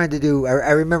were trying to do.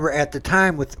 I remember at the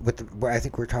time with I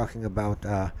think we're talking about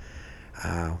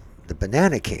the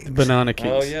Banana Kings. Banana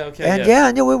Kings. Oh yeah, okay. And yeah,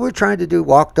 I knew we were trying to do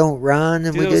Walk Don't Run,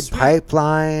 and Dude, we that did was sweet.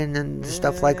 Pipeline and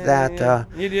stuff like that.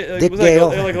 You did, Dick was Dale.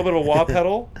 Like a little bit of a wah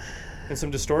pedal and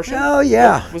some distortion. Oh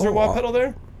yeah. Was there a wah pedal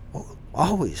there?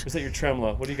 Always. Or is that your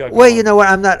tremolo? What do you got? Well, going you know what?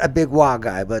 I'm not a big wah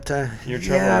guy, but You're a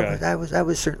tremolo yeah, guy. but I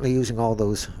was certainly using all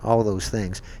those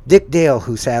things. Dick Dale,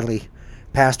 who sadly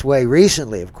passed away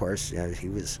recently, of course, he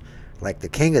was like the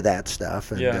king of that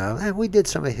stuff, and, Yeah. And we did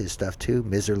some of his stuff too,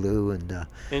 Miserlou, and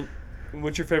And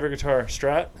what's your favorite guitar?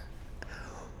 Strat?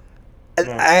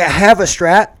 No. I have a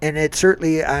Strat, and it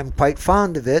certainly I'm quite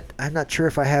fond of it. I'm not sure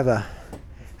if I have a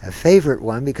favorite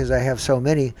one because I have so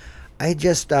many. I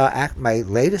just my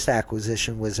latest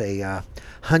acquisition was a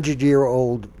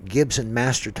 100-year-old Gibson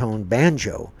Mastertone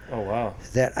banjo Oh wow.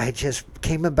 that I just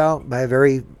came about by a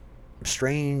very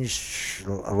strange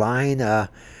line.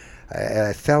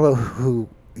 A fellow who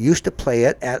used to play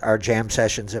it at our jam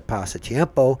sessions at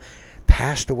Pasatiempo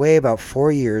passed away about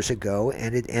 4 years ago,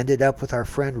 and it ended up with our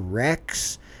friend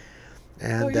Rex.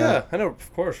 And, Oh yeah, I know,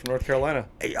 of course, from North Carolina.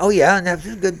 and that's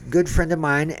a good friend of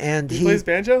mine, and He plays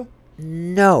banjo? no.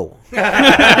 No.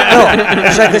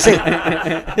 It's like I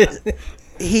say,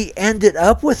 he ended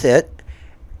up with it,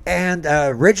 and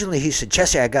originally he said,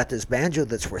 Jesse, I got this banjo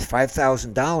that's worth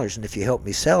 $5,000, and if you help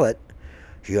me sell it,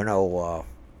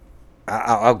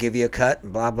 I'll give you a cut,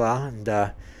 and blah, blah.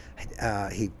 And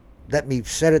he let me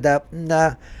set it up, and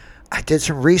I did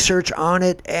some research on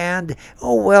it, and,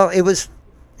 it was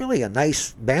really a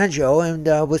nice banjo, and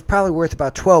was probably worth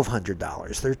about $1,200,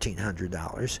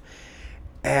 $1,300.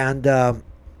 And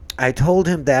I told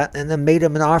him that, and then made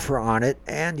him an offer on it,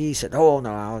 and he said, "Oh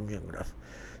no, I'm gonna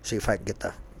see if I can get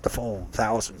the full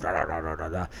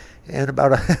 $1,000." And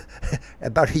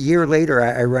about a year later,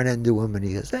 I run into him, and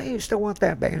he says, "Hey, you still want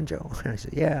that banjo?" And I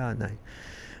said, "Yeah." And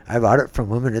I bought it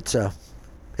from him, and it's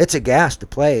a gas to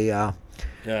play. Yeah,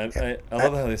 I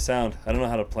love how they sound. I don't know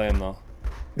how to play them though.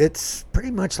 It's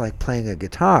pretty much like playing a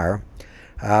guitar.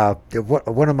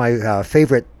 One of my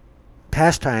favorite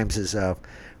pastimes is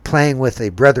playing with a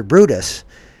Brother Brutus,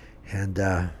 and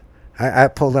I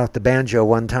pulled out the banjo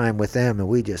one time with them, and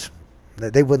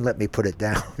they wouldn't let me put it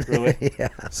down. Really? Yeah.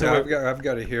 So I've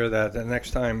got to hear that the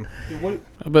next time.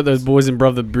 I bet those boys in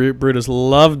Brother Brutus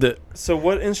loved it. So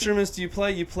what instruments do you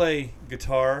play? You play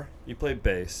guitar, you play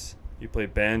bass, you play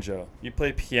banjo, you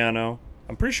play piano.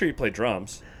 I'm pretty sure you play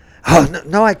drums. Oh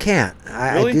no, I can't.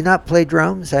 Really? I do not play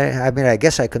drums. I mean, I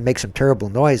guess I could make some terrible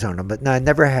noise on them, but no, I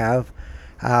never have.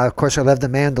 Of course, I love the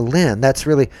mandolin. That's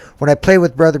really when I play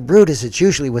with Brother Brutus. It's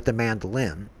usually with the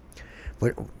mandolin,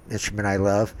 instrument I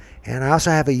love, and I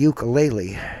also have a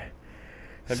ukulele.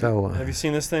 Have you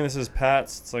seen this thing? This is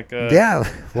Pat's. It's like a Yeah,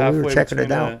 well, we were halfway checking it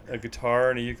between out. a guitar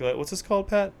and a ukulele. What's this called,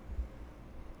 Pat?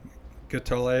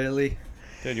 Guitarlele.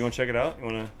 Dude, you want to check it out? You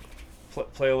want to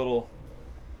play a little?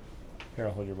 Here,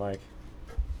 I'll hold your mic.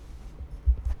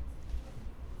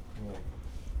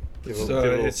 Give a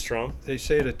little strum. They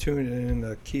say to tune it in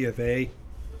the key of A.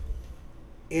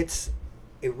 It's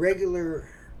a regular.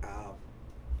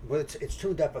 It's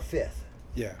tuned up a fifth.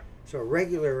 Yeah. So a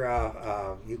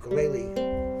regular ukulele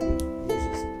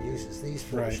uses these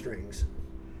four Right. strings,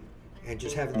 and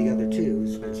just having the other two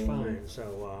is fine.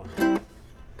 So.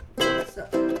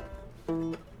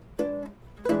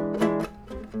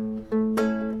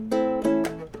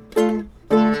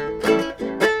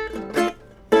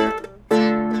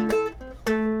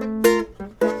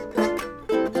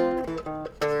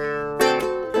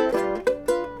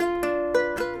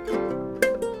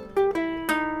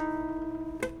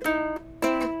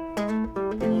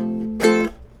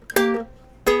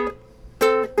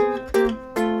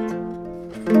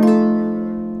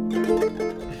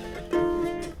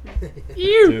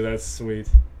 Dude, that's sweet.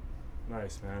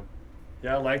 Nice, man.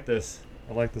 Yeah, I like this.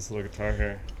 I like this little guitar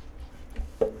here.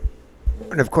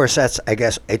 And of course, that's, I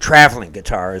guess, a traveling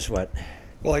guitar is what.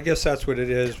 Well, I guess that's what it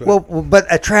is. But Well, but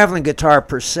a traveling guitar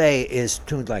per se is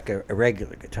tuned like a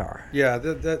regular guitar. yeah,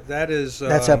 that is.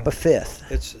 That's up a fifth.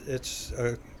 It's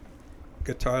a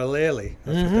guitarlele.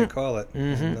 That's what they call it.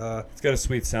 And, It's got a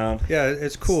sweet sound. yeah,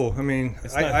 it's cool. I mean,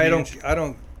 It's not I huge.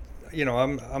 don't.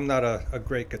 I'm not a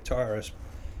great guitarist,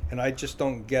 and I just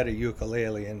don't get a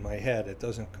ukulele in my head. It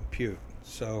doesn't compute.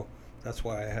 So that's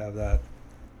why I have that.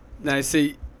 Now,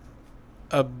 see,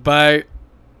 about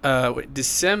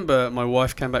December, my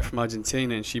wife came back from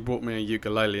Argentina and she bought me a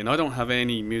ukulele, and I don't have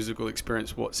any musical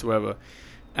experience whatsoever.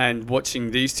 And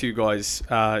watching these two guys,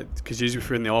 because usually if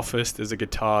we're in the office, there's a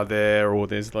guitar there, or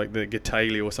there's like the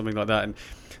guitarle or something like that, and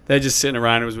they're just sitting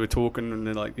around as we're talking, and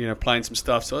they're like, playing some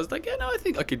stuff. So I was like, yeah, no, I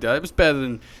think I could do it. It was better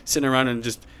than sitting around and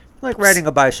just Like riding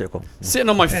a bicycle. sitting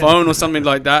on my phone or something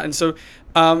like that. And so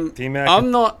D-Mac.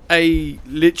 I'm not a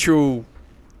literal,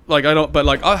 like I don't, but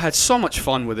like I had so much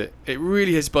fun with it. It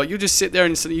really has. But you just sit there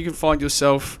and suddenly you can find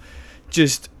yourself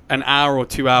just an hour or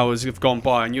 2 hours have gone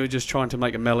by and you're just trying to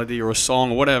make a melody or a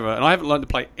song or whatever. And I haven't learned to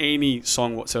play any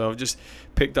song whatsoever. I've just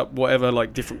picked up whatever,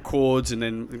 like different chords and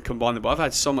then combined them. But I've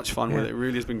had so much fun with it. It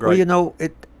really has been great. Well, you know,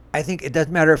 I think it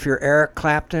doesn't matter if you're Eric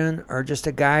Clapton or just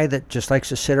a guy that just likes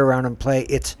to sit around and play.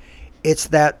 It's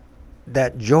that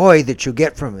joy that you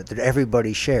get from it that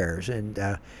everybody shares, and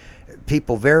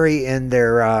people vary in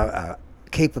their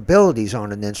capabilities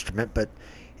on an instrument, but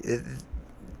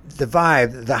the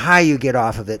vibe, the high you get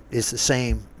off of it is the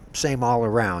same all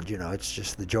around. You know, it's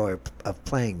just the joy of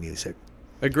playing music.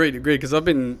 Agreed. Because I've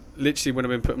been literally, when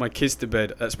I've been putting my kids to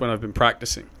bed, that's when I've been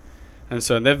practicing. And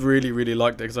so they've really, really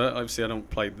liked it because obviously I don't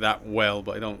play that well,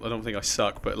 but I don't think I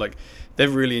suck. But like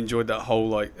they've really enjoyed that whole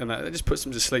like, and that just puts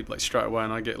them to sleep like straight away.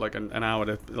 And I get like an hour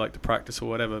to practice or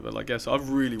whatever. But like yes, I've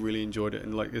really, really enjoyed it.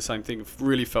 And like the same thing, I've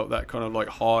really felt that kind of like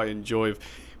high and joy of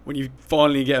when you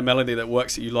finally get a melody that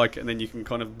works that you like it, and then you can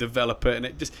kind of develop it, and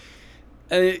it just.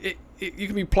 And you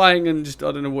can be playing and just,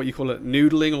 I don't know what you call it,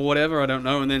 noodling or whatever, I don't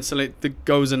know, and then suddenly it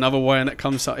goes another way and it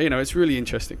comes up, it's really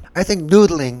interesting. I think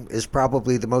noodling is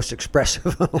probably the most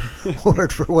expressive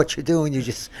word for what you're doing. You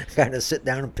just kind of sit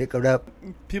down and pick it up.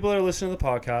 People that are listening to the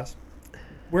podcast,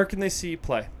 where can they see you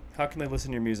play? How can they listen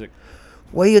to your music?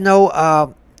 Well,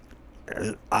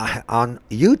 on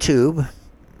YouTube,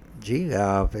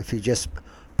 if you just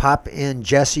pop in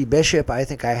Jesse Bishop, I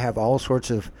think I have all sorts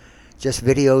of just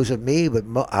videos of me, but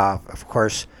of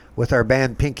course with our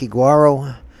band Pinky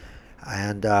Guaro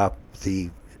and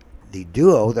the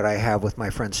duo that I have with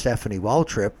my friend Stephanie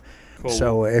Waltrip. Cool.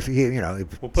 So if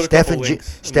we'll put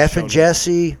Steph and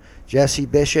Jesse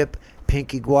Bishop,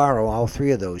 Pinky Guaro, all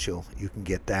three of those you can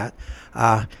get that.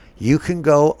 You can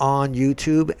go on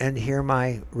YouTube and hear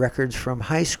my records from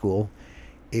high school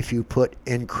if you put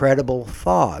Incredible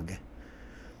Fog.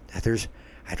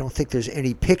 I don't think there's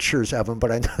any pictures of them, but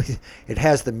I know it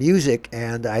has the music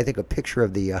and I think a picture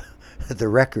of the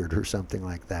record or something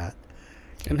like that.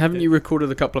 And haven't you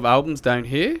recorded a couple of albums down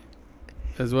here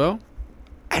as well?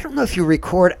 I don't know if you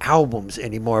record albums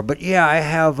anymore, but yeah, I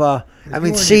have.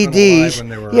 CDs. When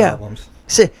they were albums.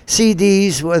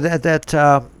 CDs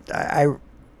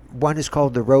one is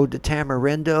called The Road to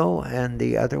Tamarindo, and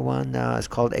the other one is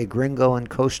called A Gringo in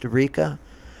Costa Rica.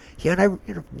 Yeah,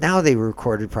 and now they were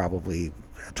recorded probably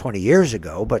 20 years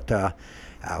ago, but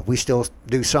we still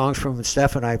do songs from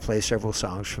Steph and I play several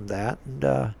songs from that,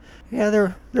 and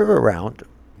they're around.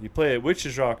 You play at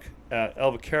Witches Rock at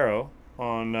El Vaquero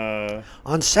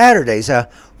on Saturdays.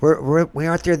 We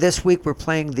aren't there this week. We're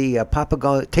playing the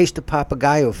Taste of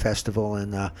Papagayo Festival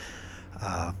in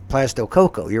Plaza del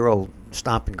Coco, your old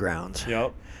stomping grounds.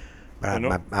 Yep.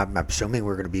 But I'm assuming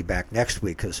we're going to be back next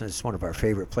week because it's one of our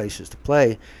favorite places to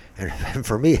play. And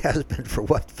for me, it has been for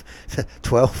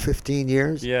 12, 15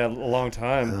 years? Yeah, a long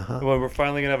time. Well, we're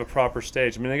finally going to have a proper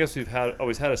stage. I mean, I guess we've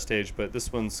always had a stage, but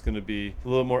this one's going to be a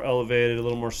little more elevated, a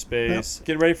little more space. Yep.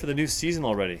 Getting ready for the new season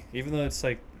already, even though it's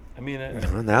like,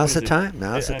 now's the time.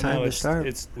 Now's the time to start.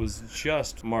 It was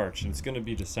just March, and it's going to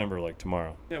be December like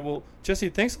tomorrow. Yeah, well, Jesse,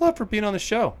 thanks a lot for being on the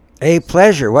show. A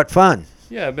pleasure. What fun.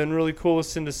 Yeah, it's been really cool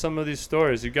listening to some of these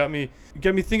stories. You got me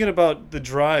thinking about the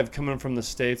drive coming from the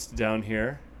States down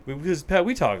here. Because, Pat,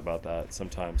 we talk about that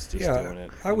sometimes, just doing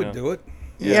it. I would do it.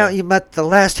 Yeah, but the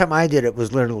last time I did it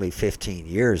was literally 15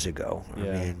 years ago. Yeah.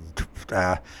 I mean,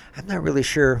 I'm not really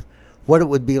sure what it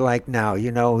would be like now.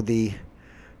 The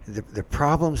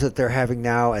problems that they're having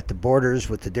now at the borders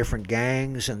with the different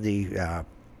gangs and the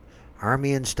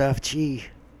army and stuff, gee.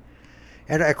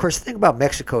 And, of course, the thing about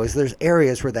Mexico is there's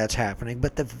areas where that's happening,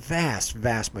 but the vast,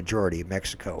 vast majority of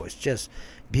Mexico is just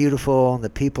beautiful, and the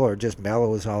people are just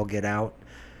mellow as all get out.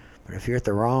 But if you're at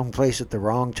the wrong place at the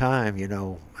wrong time,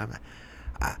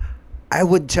 I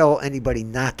wouldn't tell anybody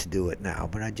not to do it now,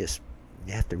 but you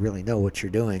have to really know what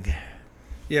you're doing.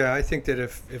 Yeah, I think that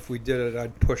if we did it,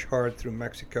 I'd push hard through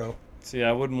Mexico. See,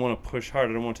 I wouldn't want to push hard.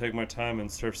 I don't want to take my time and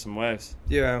surf some waves.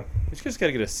 Yeah. We just got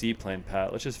to get a seaplane,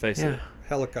 Pat. Let's just face it.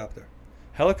 Helicopter.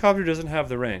 Helicopter doesn't have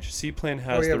the range. Seaplane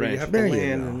has the range. You have to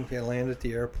land, and you land at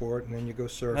the airport, and then you go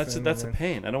surfing. That's a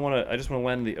pain. I just want to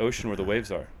land in the ocean where the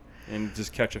waves are, and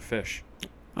just catch a fish.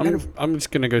 I'm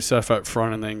just gonna go surf out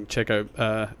front and then check out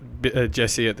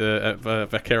Jesse at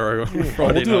Vaquero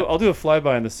Friday night. I'll do a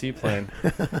flyby in the seaplane.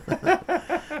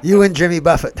 You and Jimmy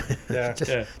Buffett.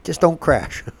 Yeah. Just don't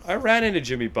crash. I ran into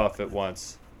Jimmy Buffett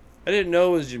once. I didn't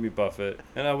know it was Jimmy Buffett,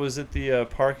 and I was at the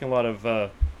parking lot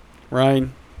of.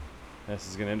 Ryan. This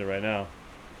is gonna end it right now.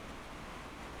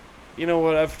 You know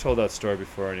what? I've told that story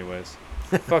before, anyways.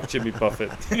 Fuck Jimmy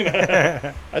Buffett.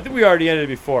 I think we already ended it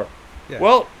before. Yeah.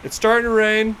 Well, it's starting to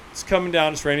rain. It's coming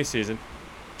down. It's rainy season.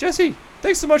 Jesse,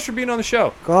 thanks so much for being on the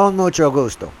show. Con mucho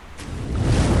gusto.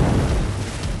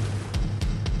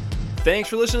 Thanks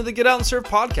for listening to the Get Out and Surf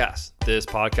podcast. This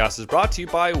podcast is brought to you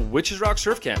by Witches Rock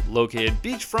Surf Camp, located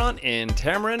beachfront in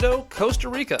Tamarindo, Costa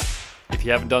Rica. If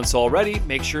you haven't done so already,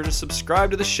 make sure to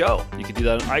subscribe to the show. You can do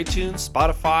that on iTunes,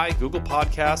 Spotify, Google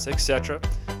Podcasts, etc.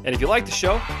 And if you like the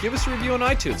show, give us a review on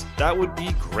iTunes. That would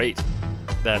be great.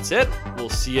 That's it. We'll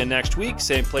see you next week,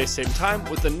 same place, same time,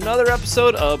 with another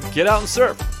episode of Get Out and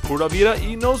Surf. Pura vida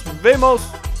y nos vemos.